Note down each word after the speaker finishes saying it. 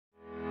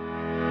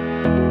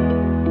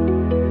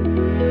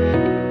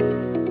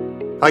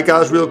Hi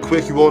guys, real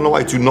quick, you all know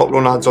I do not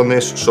run ads on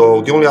this,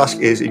 so the only ask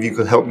is if you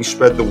could help me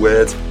spread the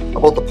word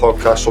about the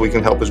podcast so we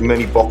can help as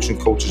many boxing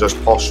coaches as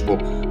possible,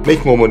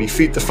 make more money,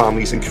 feed the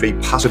families and create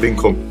passive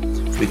income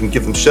so they can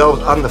give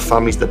themselves and their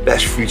families the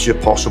best future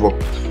possible.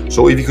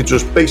 So if you could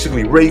just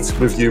basically rate,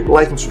 review,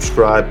 like and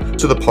subscribe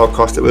to the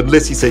podcast, it would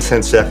literally take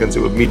 10 seconds,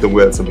 it would mean the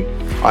world to me.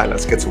 Alright,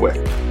 let's get to work.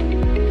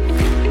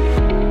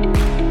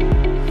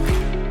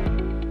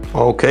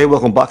 Okay,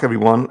 welcome back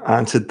everyone,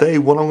 and today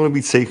what I'm going to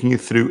be taking you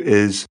through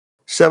is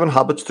 7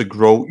 habits to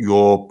grow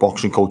your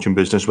boxing coaching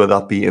business, whether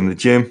that be in the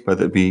gym,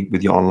 whether it be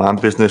with your online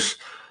business.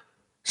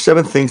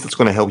 7 things that's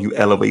going to help you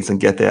elevate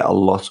and get there a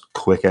lot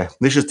quicker.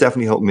 This has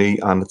definitely helped me,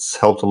 and it's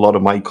helped a lot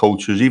of my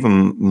coaches,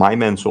 even my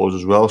mentors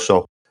as well.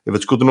 So if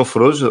it's good enough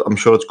for us, I'm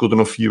sure it's good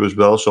enough for you as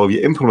well. So if you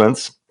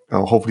implement,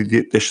 hopefully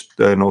this,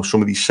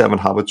 some of these 7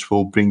 habits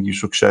will bring you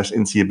success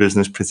into your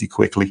business pretty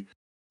quickly.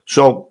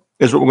 So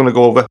here's what we're going to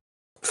go over.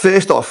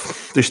 First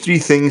off, there's 3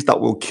 things that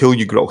will kill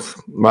your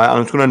growth, right?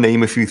 I'm just going to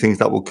name a few things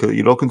that will kill you.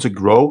 You're looking to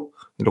grow,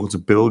 you're looking to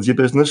build your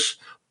business.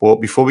 But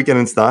before we get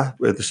into that,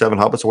 with the 7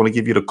 habits, I want to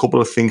give you a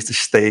couple of things to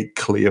stay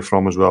clear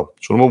from as well.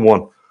 So number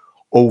 1,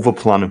 over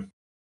planning.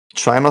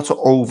 Try not to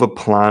over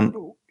plan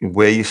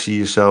where you see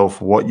yourself,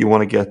 what you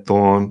want to get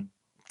done.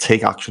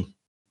 Take action.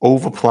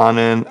 Over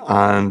planning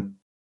and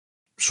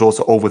sort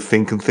of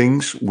overthinking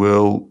things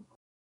will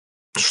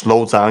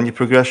slow down your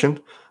progression.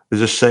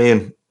 There's a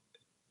saying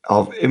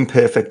of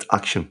imperfect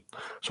action.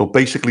 So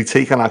basically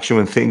take an action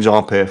when things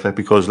aren't perfect,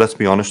 because let's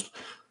be honest,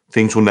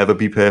 things will never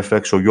be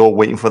perfect. So you're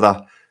waiting for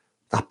that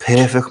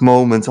perfect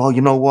moment. Oh, you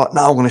know what?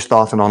 Now I'm going to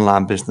start an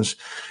online business.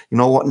 You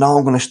know what? Now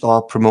I'm going to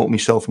start promoting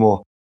myself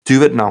more.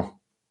 Do it now.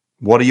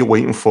 What are you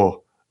waiting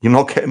for? You're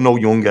not getting no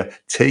younger.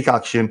 Take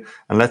action.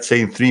 And let's say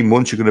in 3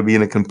 months, you're going to be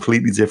in a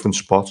completely different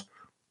spot,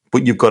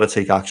 but you've got to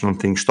take action on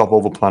things. Stop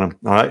over planning.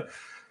 All right.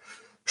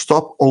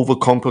 Stop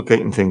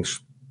overcomplicating things.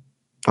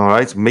 All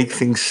right, make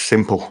things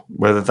simple,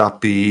 whether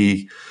that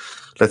be,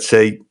 let's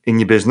say, in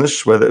your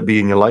business, whether it be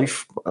in your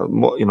life.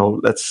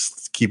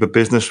 Let's keep it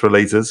business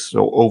related.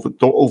 So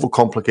don't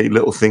overcomplicate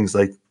little things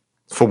like,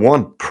 for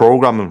one,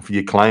 programming for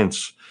your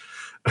clients.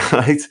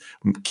 Right,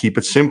 keep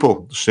it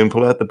simple. The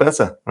simpler, the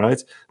better.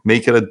 Right,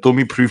 make it a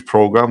dummy-proof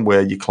program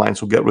where your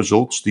clients will get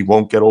results. They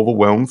won't get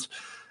overwhelmed.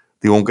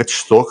 They won't get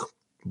stuck.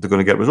 They're going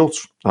to get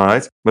results. All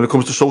right. When it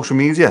comes to social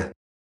media,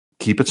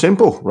 keep it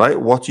simple. Right,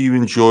 what do you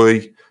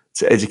enjoy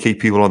to educate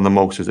people on the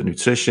most? Is it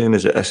nutrition?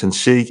 Is it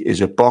S&C?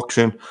 Is it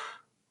boxing?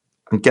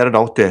 And get it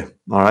out there.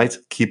 All right.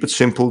 Keep it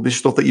simple. This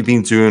stuff that you've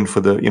been doing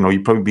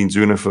you've probably been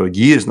doing it for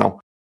years now.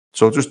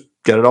 So just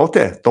get it out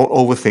there. Don't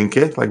overthink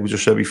it. Like we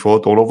just said before,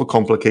 don't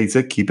overcomplicate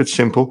it. Keep it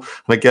simple.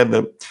 And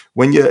again,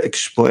 when you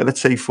explain,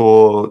 let's say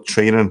for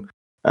training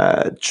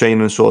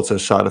sort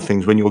of side of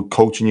things, when you're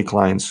coaching your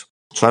clients,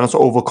 try not to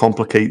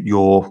overcomplicate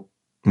your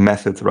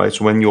method, right?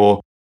 So when you're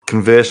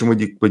conversing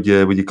with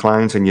your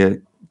clients and you're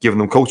giving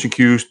them coaching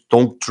cues,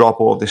 don't drop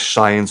all this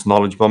science,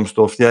 knowledge bomb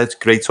stuff. Yeah, it's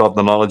great to have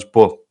the knowledge,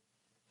 but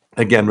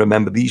again,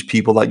 remember, these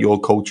people that you're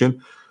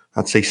coaching,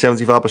 I'd say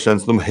 75%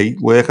 of them hate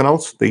working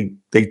out.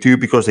 They do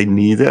because they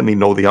need it and they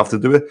know they have to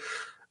do it.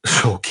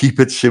 So keep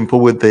it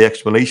simple with the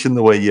explanation,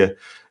 the way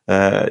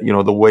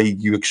the way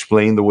you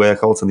explain the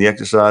workouts and the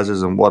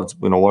exercises and what it's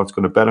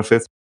going to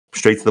benefit.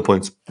 Straight to the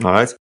point. All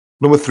right.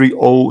 Number 3,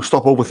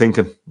 stop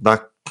overthinking.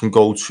 That can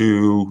go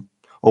to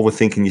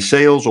overthinking your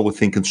sales,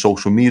 overthinking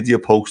social media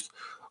posts,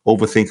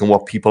 overthinking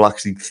what people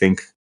actually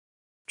think.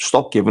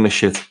 Stop giving a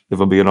shit, if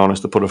I'm being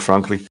honest, to put it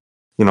frankly.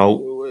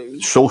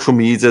 Social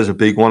media is a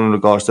big one in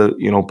regards to,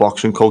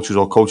 boxing coaches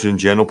or coaches in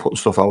general putting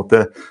stuff out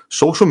there.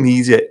 Social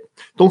media,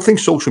 don't think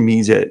social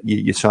media,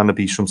 you're trying to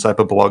be some type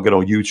of blogger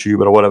or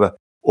YouTuber or whatever.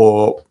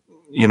 Or,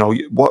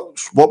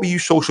 what we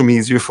use social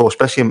media for,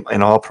 especially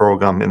in our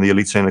program, in the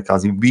Elite Training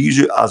Academy, we use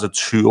it as a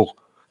tool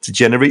to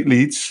generate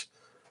leads,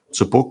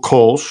 to book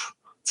calls,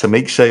 to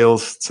make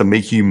sales, to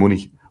make you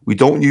money. We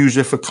don't use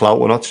it for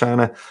clout. We're not trying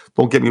to,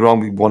 don't get me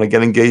wrong, we want to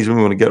get engagement,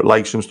 we want to get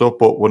likes and stuff,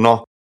 but we're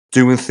not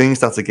doing things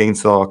that's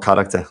against our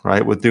character,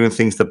 right? We're doing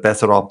things to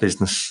better our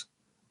business,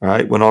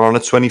 right? We're not on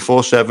it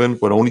 24/7.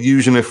 We're only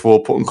using it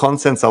for putting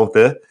content out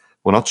there.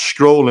 We're not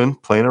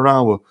scrolling, playing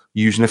around. We're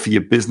using it for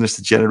your business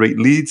to generate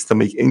leads, to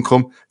make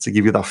income, to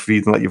give you that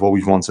freedom that you've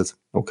always wanted,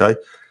 okay?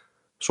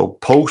 So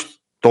post,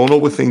 don't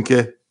overthink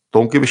it.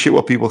 Don't give a shit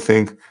what people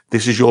think.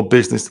 This is your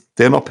business.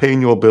 They're not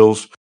paying your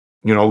bills.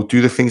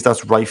 Do the things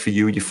that's right for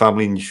you, your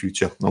family, and your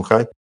future.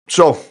 Okay.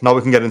 So now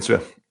we can get into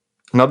it.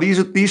 Now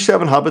these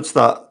 7 habits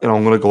that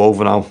I'm going to go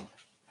over now.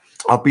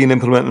 I've been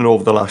implementing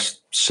over the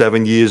last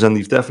 7 years, and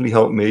they've definitely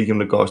helped me in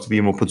regards to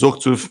being more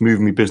productive,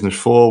 moving my business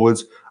forward,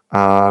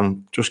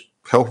 and just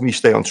helping me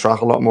stay on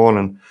track a lot more.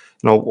 And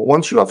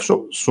once you have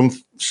some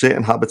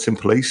certain habits in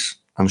place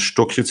and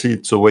structure to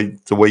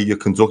the way you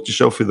conduct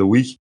yourself through the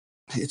week,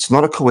 it's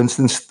not a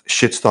coincidence.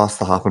 Shit starts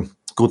to happen.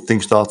 Good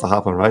things start to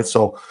happen, right?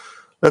 So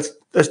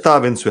let's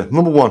dive into it.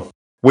 Number 1,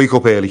 wake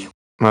up early.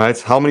 All right.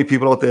 How many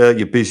people out there,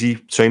 you're busy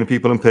training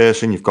people in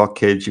person, you've got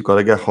kids, you've got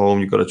to get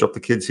home, you've got to drop the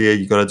kids here,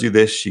 you've got to do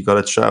this, you've got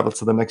to travel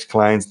to the next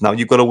client. Now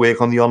you've got to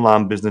work on the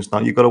online business. Now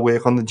you've got to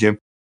work on the gym.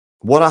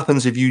 What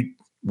happens if you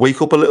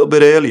wake up a little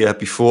bit earlier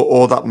before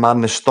all that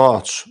madness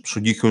starts so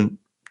you can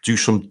do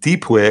some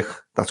deep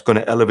work that's going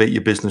to elevate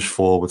your business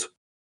forward?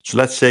 So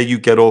let's say you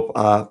get up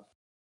at,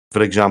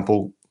 for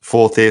example,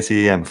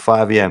 4:30 a.m.,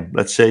 5 a.m.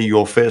 Let's say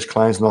your first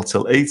client's not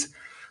till 8.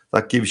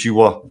 That gives you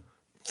what?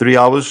 3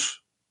 hours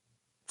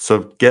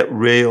to get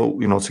real,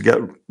 to get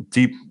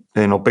deep,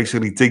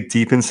 basically dig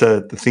deep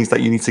into the things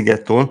that you need to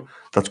get done.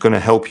 That's going to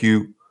help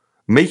you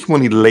make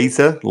money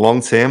later,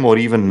 long term, or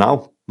even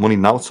now, money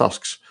now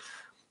tasks.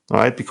 All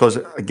right. Because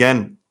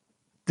again,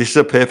 this is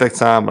a perfect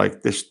time.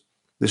 Like this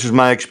is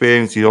my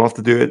experience. You don't have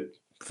to do it.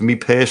 For me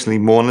personally,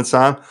 morning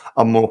time,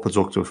 I'm more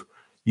productive.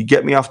 You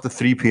get me after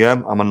 3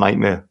 p.m., I'm a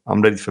nightmare.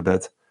 I'm ready for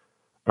bed.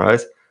 All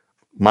right.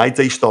 My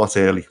day starts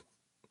early.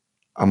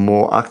 I'm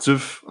more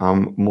active,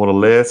 I'm more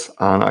alert,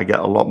 and I get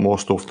a lot more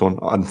stuff done.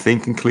 I'm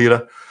thinking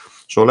clearer.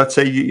 So let's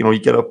say you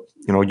get up,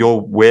 your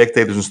work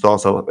day doesn't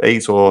start till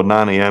 8 or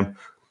 9 a.m.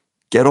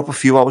 Get up a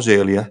few hours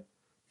earlier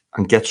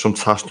and get some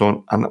tasks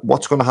done. And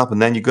what's going to happen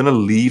then? You're going to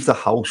leave the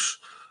house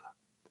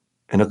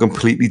in a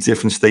completely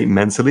different state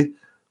mentally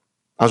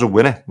as a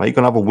winner. Right? You're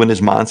going to have a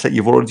winner's mindset.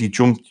 You've already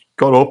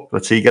got up.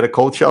 Let's say you get a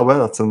cold shower.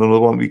 That's another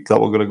one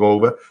that we're going to go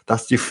over.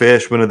 That's your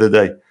first win of the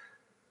day.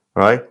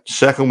 Right.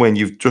 Second win,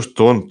 you've just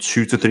done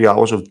 2 to 3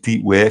 hours of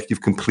deep work.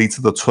 You've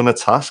completed a ton of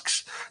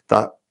tasks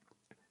that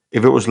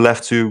if it was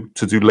left to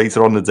do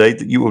later on the day,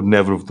 that you would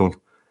never have done.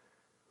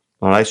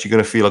 All right. So you're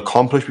going to feel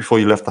accomplished before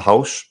you left the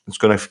house. It's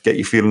going to get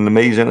you feeling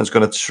amazing. It's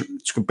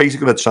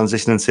basically going to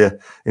transition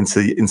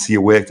into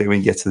your work day when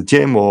you get to the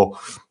gym or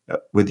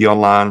with your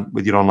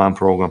online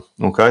program.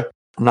 Okay.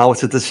 Now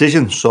it's a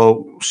decision.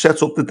 So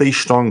set up the day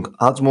strong.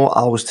 Add more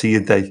hours to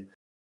your day.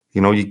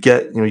 You're going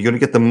to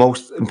get the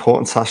most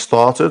important task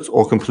started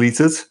or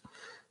completed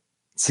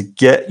to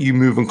get you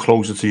moving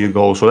closer to your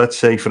goal. So let's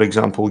say, for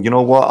example, you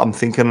know what? I'm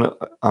thinking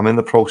I'm in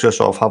the process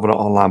of having an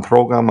online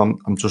program.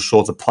 I'm just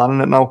sort of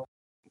planning it now,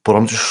 but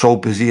I'm just so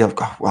busy. I've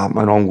got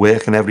my own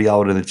working every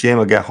hour in the gym.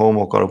 I get home,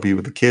 I've got to be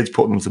with the kids,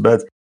 putting them to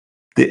bed.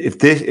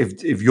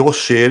 If you're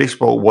serious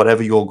about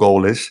whatever your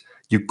goal is,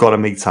 you've got to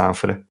make time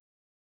for it.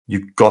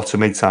 You've got to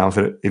make time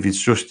for it. If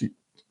it's just,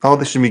 oh,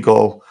 this is my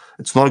goal.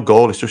 It's not a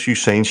goal. It's just you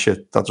saying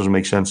shit. That doesn't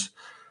make sense.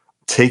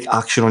 Take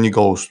action on your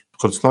goals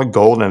because it's not a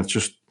goal then.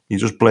 You're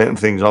just blanting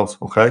things out.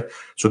 Okay.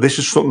 So this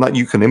is something that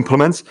you can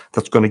implement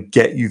that's going to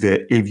get you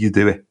there if you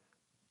do it.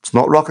 It's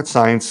not rocket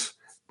science.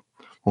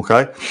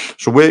 Okay.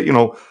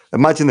 So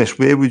imagine this.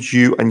 Where would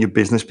you and your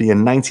business be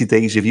in 90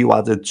 days if you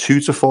added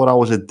 2 to 4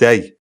 hours a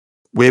day?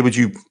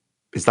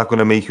 Is that going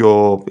to make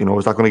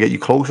is that going to get you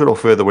closer or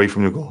further away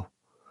from your goal?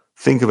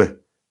 Think of it.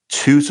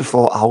 2 to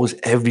 4 hours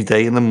every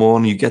day in the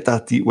morning. You get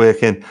that deep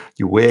work in.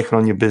 You're working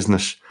on your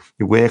business.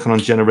 You're working on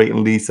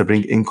generating leads to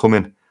bring income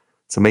in,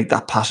 to make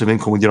that passive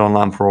income with your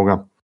online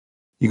program.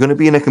 You're going to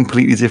be in a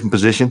completely different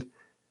position.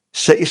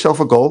 Set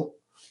yourself a goal.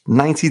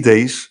 90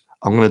 days.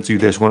 I'm going to do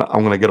this. I'm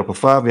going to get up at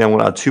 5 a.m. I'm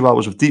going to add 2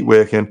 hours of deep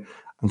work in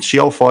and see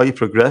how far you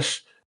progress.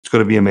 It's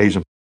going to be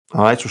amazing.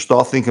 All right. So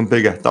start thinking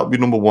bigger. That would be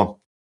number one.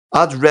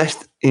 Add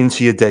rest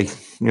into your day.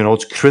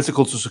 It's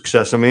critical to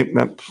success. I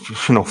mean,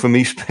 for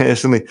me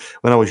personally,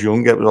 when I was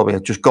young, it was always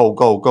just go,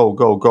 go, go,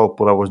 go, go.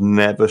 But I was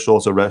never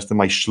sort of resting.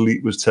 My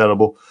sleep was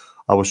terrible.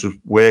 I was just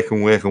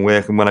working.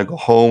 When I got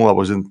home, I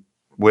was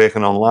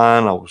working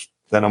online.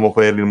 I'm up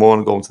early in the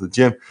morning going to the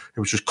gym. It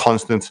was just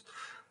constant.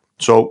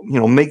 So,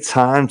 make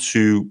time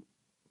to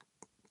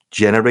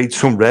generate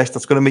some rest.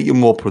 That's going to make you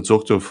more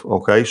productive.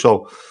 Okay.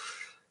 So,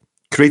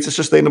 create a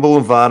sustainable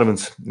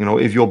environment.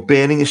 If you're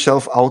burning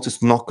yourself out,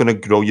 it's not going to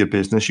grow your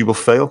business. You will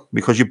fail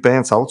because you're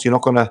burnt out. You're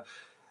not going to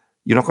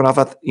have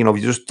that, you're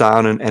just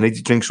down in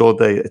energy drinks all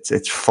day.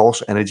 It's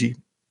false energy.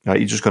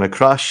 You're just going to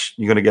crash.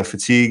 You're going to get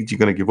fatigued. You're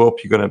going to give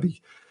up. You're going to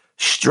be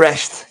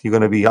stressed. You're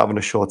going to be having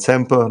a short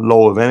temper,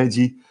 low of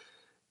energy.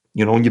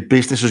 And your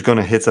business is going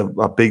to hit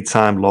a big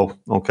time low.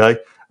 Okay.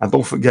 And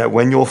don't forget,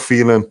 when you're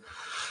feeling,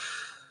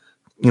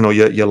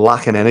 you're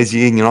lacking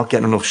energy and you're not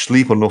getting enough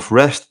sleep, enough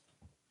rest,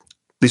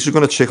 this is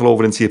going to trickle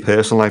over into your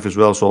personal life as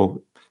well.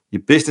 So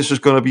your business is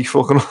going to be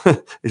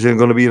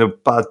going to be in a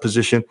bad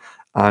position,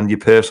 and your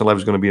personal life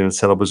is going to be in a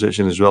terrible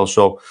position as well.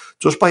 So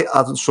just by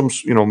adding some,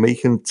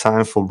 making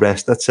time for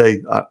rest, let's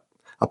say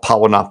a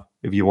power nap,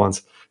 if you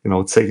want,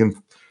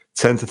 taking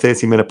 10 to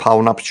 30-minute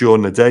power naps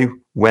during the day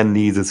when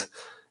needed.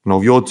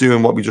 If you're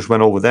doing what we just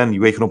went over then,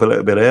 you're waking up a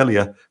little bit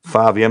earlier,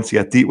 5 a.m. to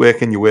get deep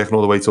working, you're working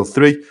all the way till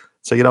 3.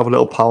 So you'd have a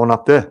little power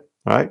nap there,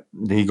 right?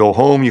 Then you go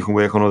home, you can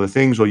work on other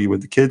things, or you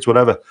with the kids,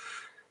 whatever.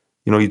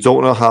 You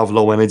don't want to have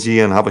low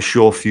energy and have a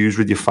short fuse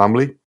with your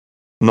family.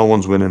 No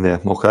one's winning there,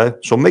 okay?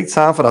 So make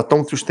time for that.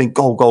 Don't just think,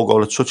 go, go, go.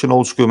 It's such an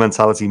old school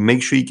mentality.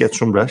 Make sure you get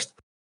some rest.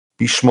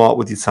 Be smart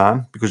with your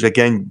time because,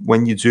 again,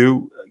 when you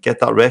do get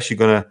that rest, you're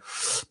going to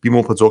be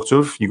more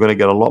productive. You're going to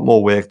get a lot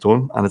more work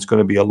done, and it's going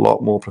to be a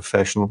lot more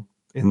professional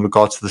in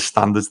regards to the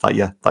standards that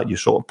you're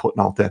sort of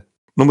putting out there.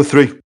 Number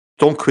 3,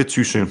 don't quit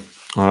too soon,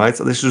 all right?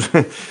 So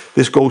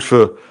this goes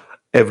for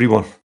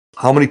everyone.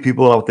 How many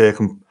people out there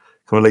can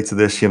relate to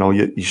this?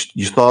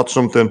 You start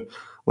something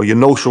or you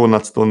know someone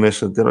that's done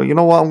this, and they're, you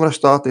know what, I'm going to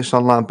start this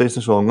online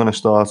business, or I'm going to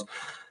start,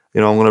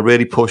 I'm going to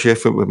really push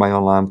effort with my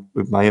online,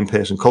 with my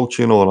in-person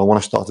coaching, or I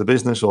want to start a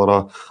business, or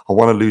I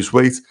want to lose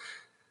weight.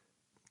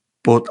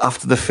 But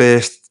after the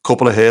first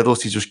couple of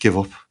hurdles, you just give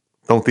up,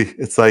 don't they?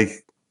 It's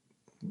like,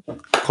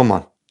 come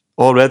on,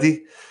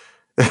 already?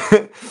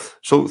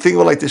 So think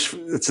about it like this.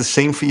 It's the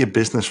same for your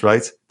business,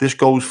 right? This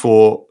goes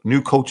for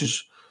new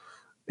coaches,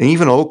 and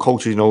even old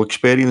coaches,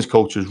 experienced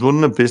coaches.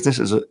 Running a business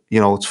is,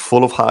 it's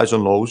full of highs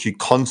and lows. You're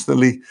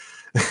constantly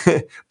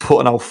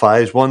putting out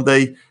fires. One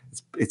day,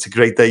 it's a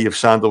great day. You've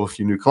signed up a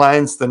few new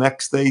clients. The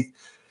next day,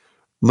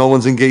 no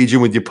one's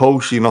engaging with your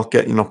posts. You're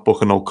not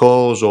booking no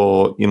calls,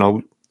 or,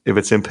 if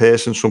it's in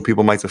person, some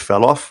people might have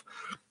fell off.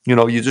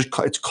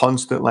 It's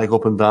constant, like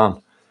up and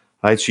down,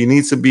 right? So you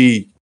need to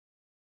be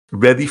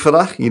ready for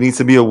that. You need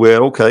to be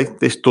aware, okay,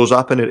 this does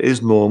happen. It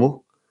is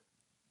normal,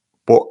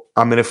 but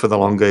I'm in it for the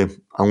long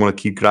game. I'm going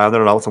to keep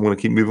grinding it out. I'm going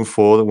to keep moving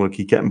forward. I'm going to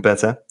keep getting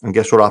better. And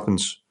guess what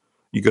happens?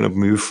 You're going to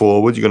move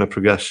forward. You're going to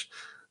progress.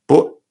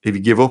 But if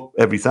you give up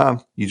every time,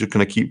 you're just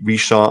going to keep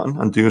restarting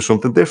and doing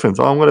something different.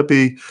 I want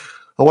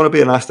to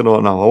be an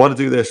astronaut now. I want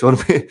to do this. I want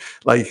to be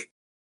like,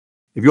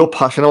 if you're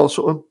passionate about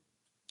something,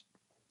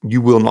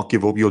 you will not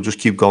give up. You'll just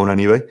keep going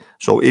anyway.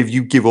 So if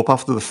you give up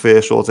after the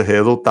first sort of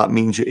hurdle, that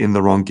means you're in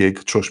the wrong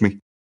gig. Trust me.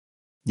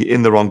 You're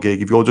in the wrong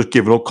gig. If you're just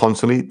giving up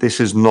constantly, this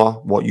is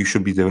not what you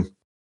should be doing.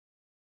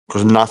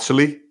 Because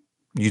naturally,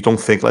 you don't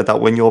think like that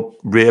when you're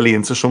really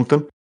into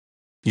something.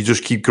 You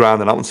just keep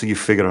grinding out until you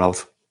figure it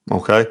out.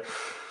 Okay.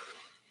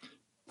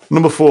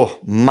 Number 4,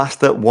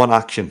 master one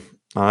action.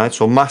 All right.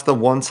 So master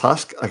one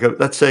task.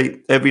 Let's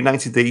say every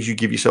 90 days, you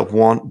give yourself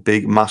one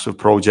big, massive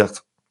project.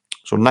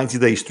 So 90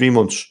 days, 3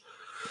 months.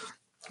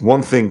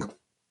 One thing.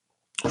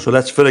 So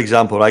let's, for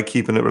example, right,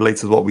 keeping it related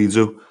to what we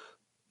do.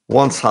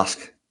 One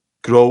task,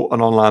 grow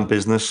an online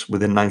business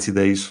within 90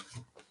 days.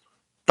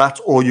 That's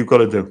all you've got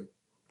to do.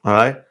 All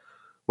right.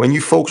 When you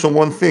focus on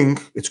one thing,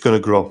 it's going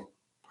to grow.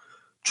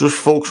 Just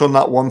focus on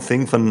that one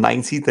thing for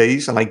 90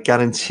 days. And I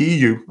guarantee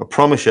you, I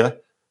promise you,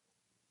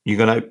 you're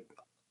going to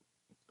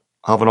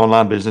have an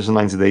online business in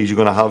 90 days. You're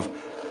going to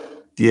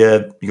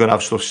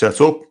have stuff set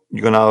up.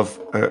 You're going to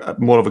have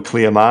more of a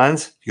clear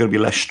mind. You're going to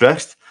be less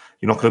stressed.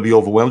 You're not going to be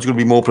overwhelmed. You're going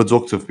to be more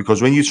productive,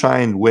 because when you try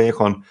and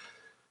work on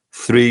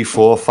 3,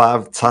 4,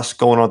 5 tasks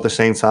going on at the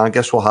same time,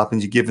 guess what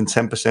happens? You're giving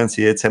 10%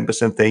 here,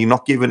 10% there. You're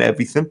not giving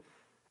everything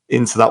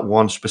into that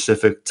one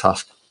specific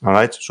task. All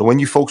right. So when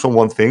you focus on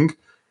one thing,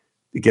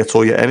 it gets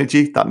all your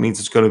energy. That means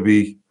it's going to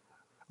be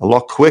a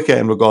lot quicker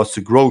in regards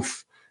to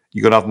growth.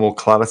 You're going to have more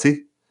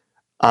clarity,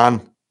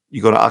 and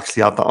you're going to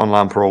actually have that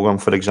online program,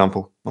 for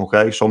example.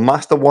 Okay. So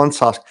master one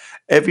task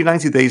every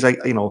 90 days.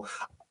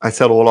 I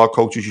tell all our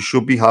coaches, you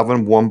should be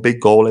having one big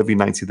goal every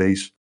 90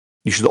 days.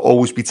 You should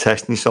always be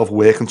testing yourself,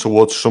 working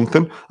towards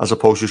something, as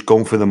opposed to just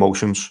going through the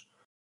motions.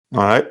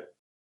 All right.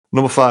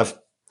 Number 5,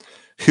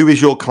 who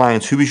is your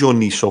client? Who is your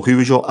niche? So who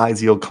is your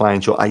ideal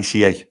client, your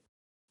ICA?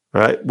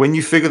 All right. When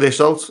you figure this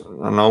out,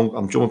 I know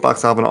I'm jumping back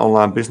to having an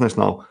online business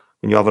now.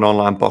 When you have an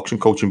online boxing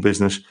coaching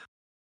business,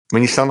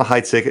 when you sell a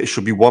high ticket, it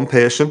should be one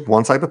person,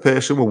 one type of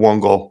person with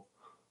one goal.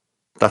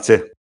 That's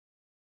it.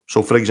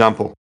 So for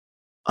example,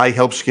 I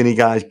help skinny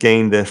guys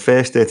gain their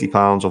first 30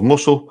 pounds of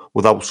muscle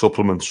without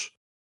supplements.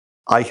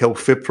 I help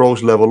fit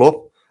pros level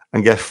up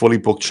and get fully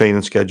booked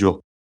training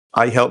schedule.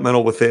 I help men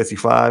over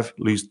 35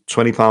 lose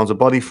 20 pounds of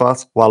body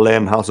fat while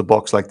learning how to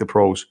box like the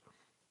pros.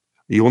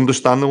 Are you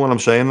understanding what I'm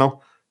saying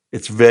now?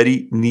 It's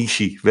very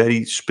niche,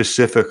 very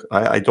specific.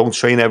 I don't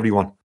train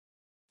everyone.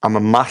 I'm a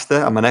master.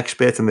 I'm an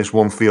expert in this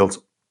one field.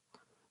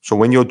 So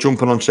when you're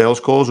jumping on sales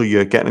calls or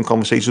you're getting in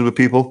conversations with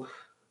people,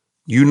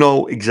 you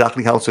know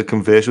exactly how to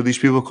converse with these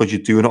people, because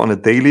you're doing it on a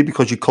daily,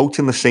 because you're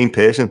coaching the same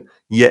person.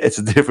 Yeah, it's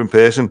a different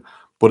person,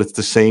 but it's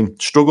the same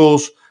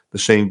struggles, the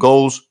same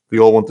goals. They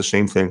all want the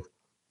same thing.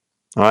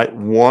 All right.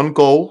 One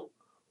goal,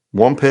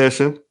 one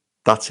person.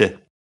 That's it.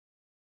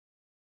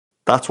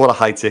 That's what a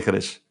high ticket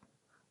is.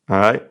 All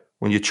right.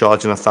 When you're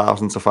charging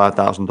 $1,000 to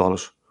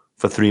 $5,000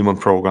 for a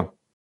 3-month program.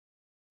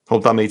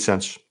 Hope that made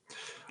sense.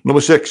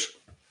 Number 6,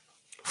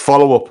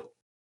 follow up.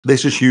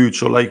 This is huge.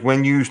 So like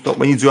when you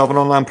do have an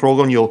online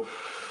program,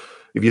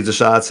 if you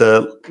decide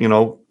to,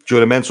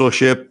 join a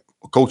mentorship,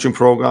 coaching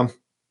program,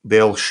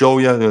 they'll show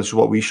you, and this is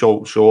what we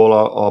show all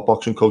our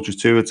boxing coaches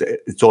too.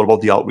 It's all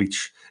about the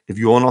outreach. If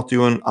you're not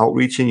doing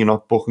outreaching, you're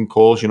not booking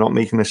calls, you're not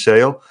making a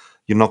sale,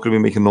 you're not going to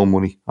be making no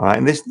money. All right.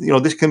 And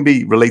this can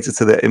be related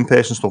to the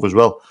in-person stuff as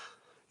well.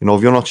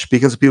 If you're not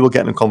speaking to people,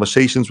 getting in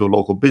conversations with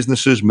local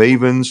businesses,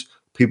 mavens,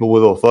 people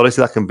with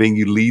authority that can bring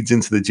you leads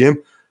into the gym,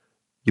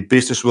 your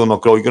business will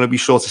not grow. You're going to be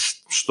sort of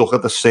stuck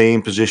at the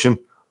same position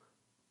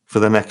for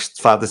the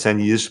next 5 to 10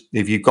 years.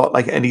 If you've got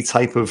like any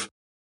type of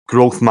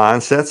growth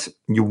mindset,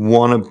 you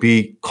want to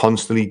be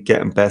constantly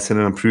getting better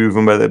and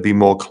improving, whether it be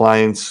more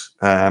clients.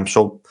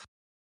 So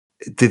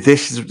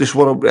this is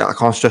what I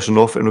can't stress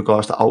enough in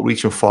regards to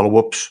outreach and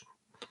follow-ups,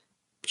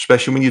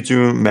 especially when you're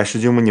doing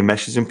messaging, when you're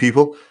messaging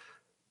people.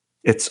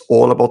 It's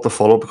all about the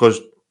follow-up,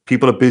 because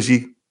people are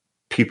busy.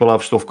 people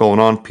have stuff going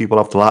on, people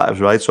have lives,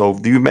 right? So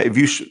if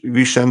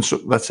you send,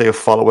 let's say, a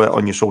follower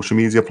on your social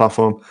media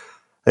platform,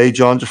 hey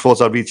John, just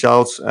thought I'd reach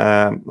out.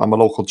 I'm a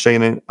local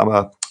trainer. I'm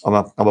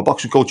a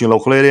boxing coach in your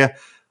local area.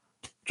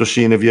 Just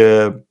seeing if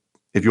you're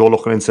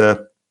looking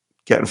into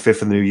getting fit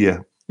for the new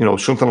year,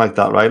 something like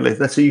that, right?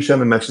 Let's say you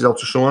send a message out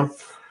to someone,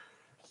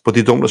 but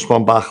they don't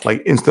respond back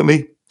like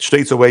instantly.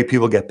 Straight away,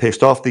 people get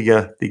pissed off. They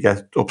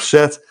get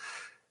upset.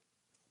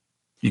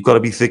 You've got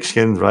to be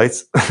thick-skinned, right?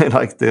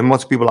 Like the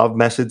amount of people I've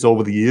messaged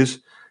over the years.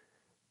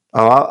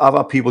 I've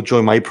had people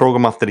join my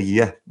program after a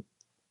year.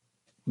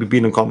 We've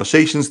been in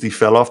conversations. They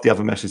fell off. They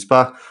haven't messaged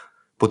back,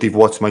 but they've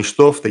watched my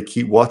stuff. They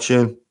keep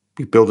watching.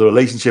 We build a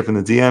relationship in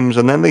the DMs,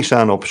 and then they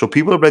sign up. So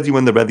people are ready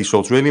when they're ready. So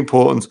it's really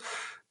important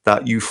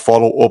that you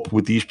follow up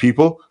with these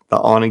people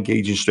that aren't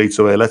engaging straight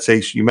away. Let's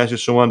say you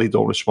message someone, they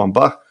don't respond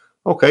back.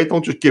 Okay,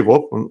 don't just give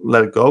up and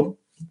let it go.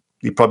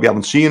 You probably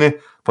haven't seen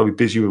it, probably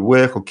busy with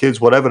work or kids,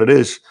 whatever it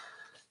is.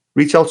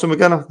 Reach out to them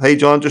again. Hey,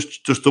 John,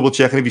 just double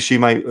checking if you see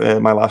my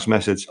last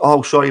message.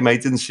 Oh, sorry,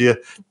 mate, didn't see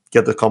it.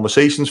 Get the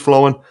conversations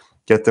flowing.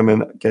 Get them in.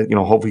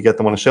 Hopefully get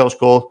them on a sales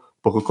call.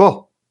 Book a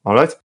call. All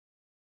right.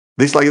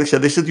 This, like I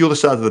said, this is the other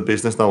side of the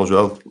business now as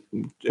well,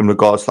 in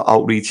regards to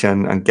outreach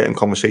and getting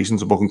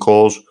conversations and booking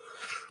calls.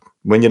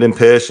 When you're in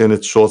person,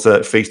 it's sort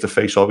of face to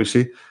face,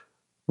 obviously.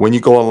 When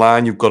you go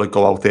online, you've got to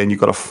go out there and you've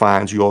got to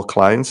find your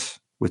clients,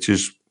 which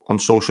is on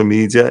social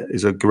media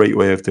is a great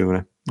way of doing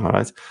it. All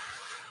right.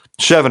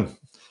 7,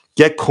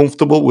 get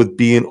comfortable with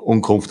being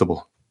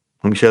uncomfortable.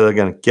 Let me say that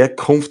again. Get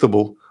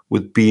comfortable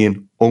with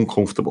being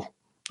uncomfortable.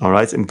 All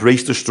right.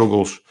 Embrace the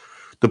struggles.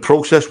 The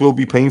process will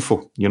be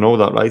painful. You know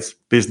that, right?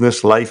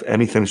 Business, life,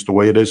 anything, it's the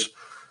way it is.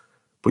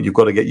 But you've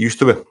got to get used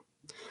to it.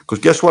 Because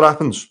guess what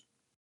happens?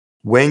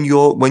 When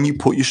you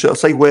put yourself,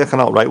 say working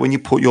out, right? When you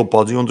put your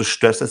body under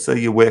stress, let's say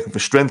you're working for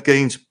strength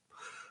gains,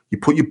 you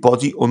put your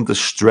body under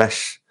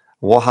stress.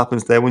 What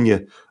happens there when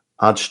you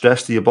add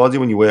stress to your body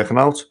when you're working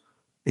out?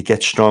 It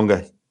gets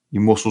stronger.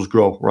 Your muscles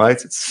grow, right?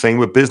 It's the same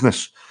with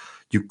business.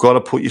 You've got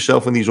to put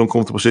yourself in these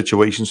uncomfortable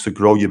situations to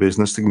grow your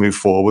business, to move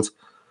forward.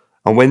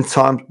 And when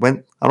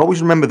I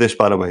always remember this,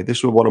 by the way, this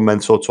is what a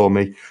mentor told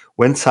me.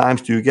 When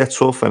times do get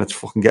tough and it's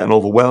fucking getting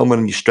overwhelming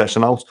and you're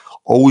stressing out,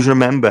 always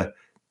remember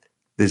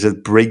there's a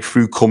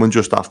breakthrough coming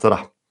just after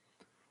that.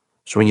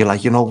 So when you're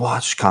like, you know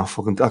what,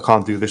 I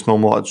can't do this no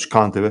more, I just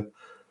can't do it.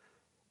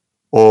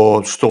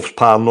 Or stuff's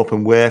piling up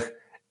in work,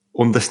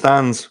 always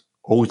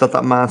have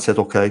that mindset,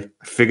 okay,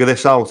 I figure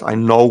this out. I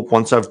know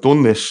once I've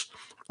done this,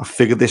 I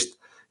figured this,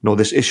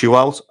 this issue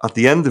out. At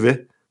the end of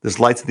it, there's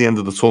light at the end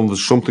of the tunnel.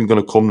 There's something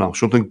going to come now.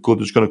 Something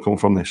good is going to come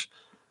from this.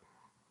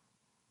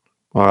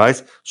 All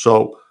right.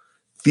 So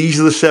these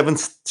are the seven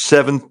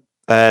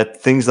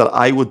things that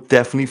I would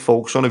definitely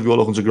focus on if you're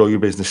looking to grow your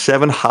business.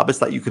 7 habits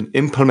that you can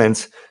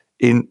implement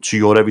into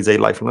your everyday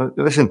life. And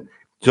listen,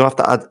 you don't have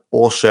to add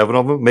all 7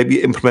 of them.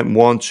 Maybe implement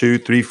 1, 2,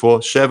 3,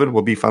 4, 7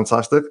 would be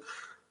fantastic.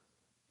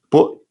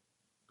 But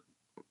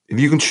if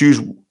you can choose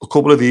a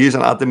couple of these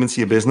and add them into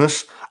your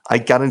business, I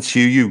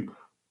guarantee you,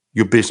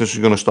 your business is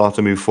going to start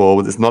to move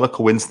forward. It's not a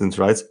coincidence,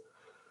 right?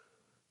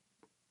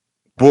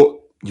 But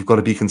you've got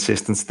to be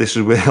consistent. This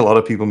is where a lot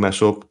of people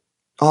mess up.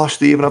 Oh,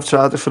 Stephen, I've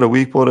tried it for a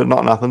week, but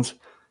nothing happens.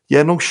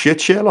 Yeah, no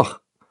shit,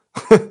 Sherlock.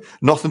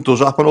 Nothing does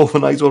happen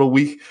overnight or a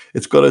week.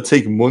 It's got to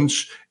take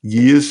months,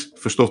 years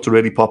for stuff to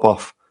really pop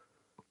off.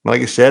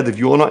 Like I said, if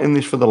you're not in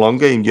this for the long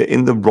game, you're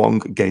in the wrong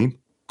game.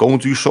 Go and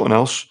do something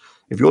else.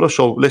 If you're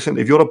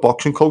a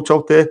boxing coach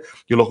out there,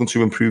 you're looking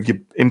to improve your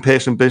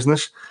in-person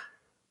business,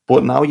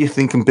 but now you're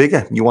thinking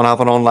bigger. You want to have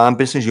an online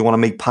business. You want to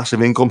make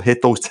passive income,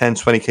 hit those 10,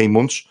 20K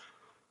months,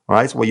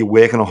 right? Where you're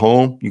working at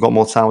home, you got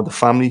more time with the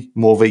family,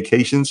 more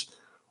vacations.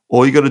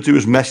 All you got to do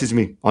is message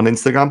me on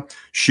Instagram.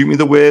 Shoot me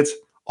the word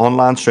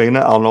online trainer.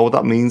 I'll know what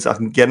that means. I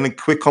can get in a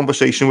quick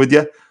conversation with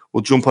you.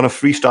 We'll jump on a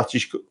free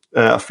strategy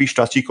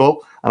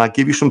call, and I'll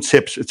give you some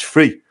tips. It's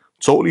free,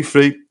 totally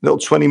free. Little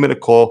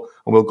 20-minute call,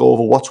 and we'll go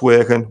over what's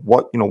working,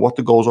 what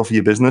the goals are for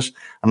your business,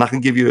 and I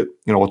can give you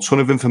a ton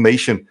of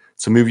information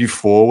to move you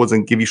forward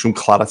and give you some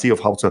clarity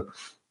of how to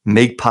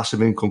make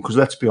passive income. Because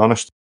let's be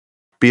honest,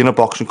 being a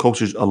boxing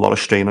coach is a lot of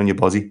strain on your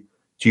body.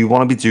 Do you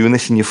want to be doing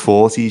this in your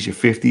 40s, your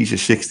 50s, your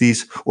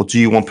 60s, or do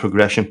you want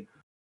progression?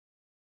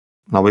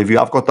 Now, if you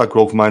have got that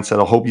growth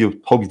mindset, I hope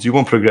you do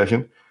want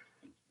progression,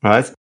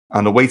 right?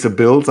 And the way to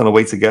build and the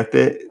way to get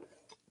there,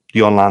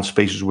 the online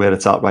space is where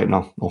it's at right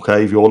now,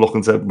 okay? If you're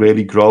looking to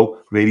really grow,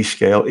 really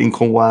scale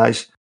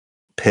income-wise,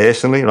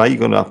 personally, right? You're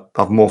going to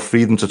have more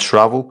freedom to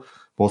travel,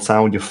 more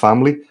time with your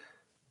family.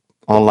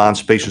 Online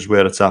space is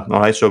where it's at,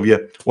 all right? So if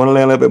you want to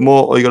learn a little bit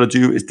more, all you got to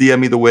do is DM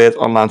me the word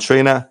online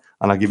trainer,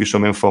 and I'll give you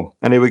some info.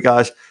 Anyway,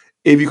 guys,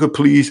 if you could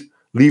please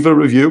leave a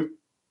review,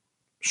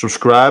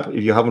 subscribe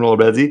if you haven't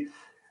already.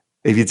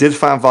 If you did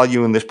find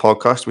value in this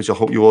podcast, which I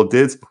hope you all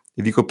did,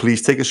 if you could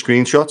please take a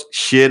screenshot,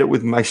 share it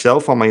with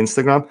myself on my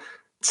Instagram,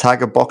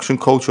 tag a boxing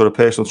coach or a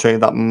personal trainer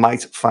that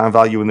might find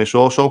value in this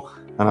also,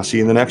 and I'll see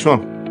you in the next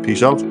one.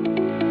 Peace out.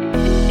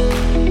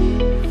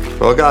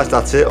 Well, guys,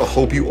 that's it. I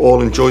hope you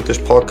all enjoyed this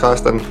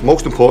podcast, and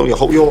most importantly, I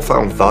hope you all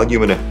found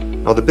value in it.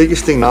 Now, the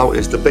biggest thing now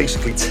is to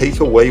basically take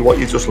away what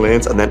you just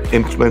learned and then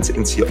implement it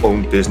into your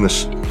own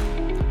business.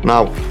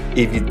 Now,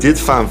 if you did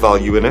find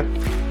value in it,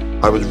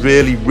 I would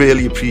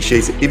really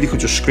appreciate it if you could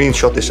just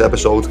screenshot this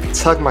episode,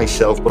 tag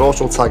myself, but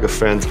also tag a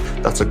friend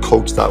that's a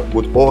coach that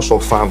would also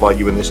find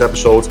value in this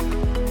episode.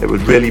 It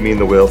would really mean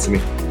the world to me.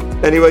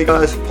 Anyway,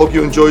 guys, hope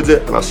you enjoyed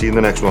it, and I'll see you in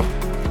the next one.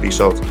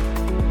 Peace out.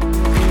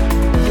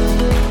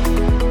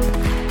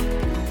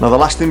 Now, the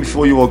last thing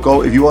before you all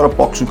go, if you are a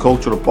boxing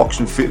coach or a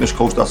boxing fitness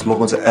coach that's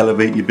looking to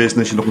elevate your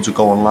business, you're looking to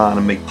go online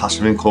and make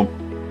passive income,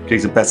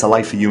 create a better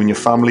life for you and your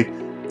family,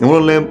 you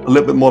want to learn a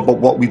little bit more about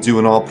what we do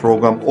in our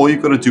program, all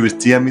you've got to do is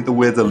DM me the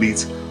word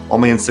elite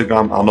on my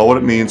Instagram. I'll know what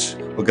it means.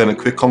 We'll get in a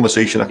quick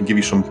conversation. I can give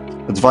you some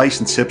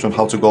advice and tips on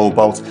how to go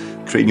about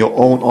creating your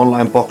own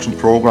online boxing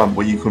program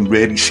where you can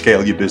really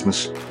scale your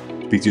business.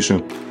 Speak to you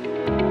soon.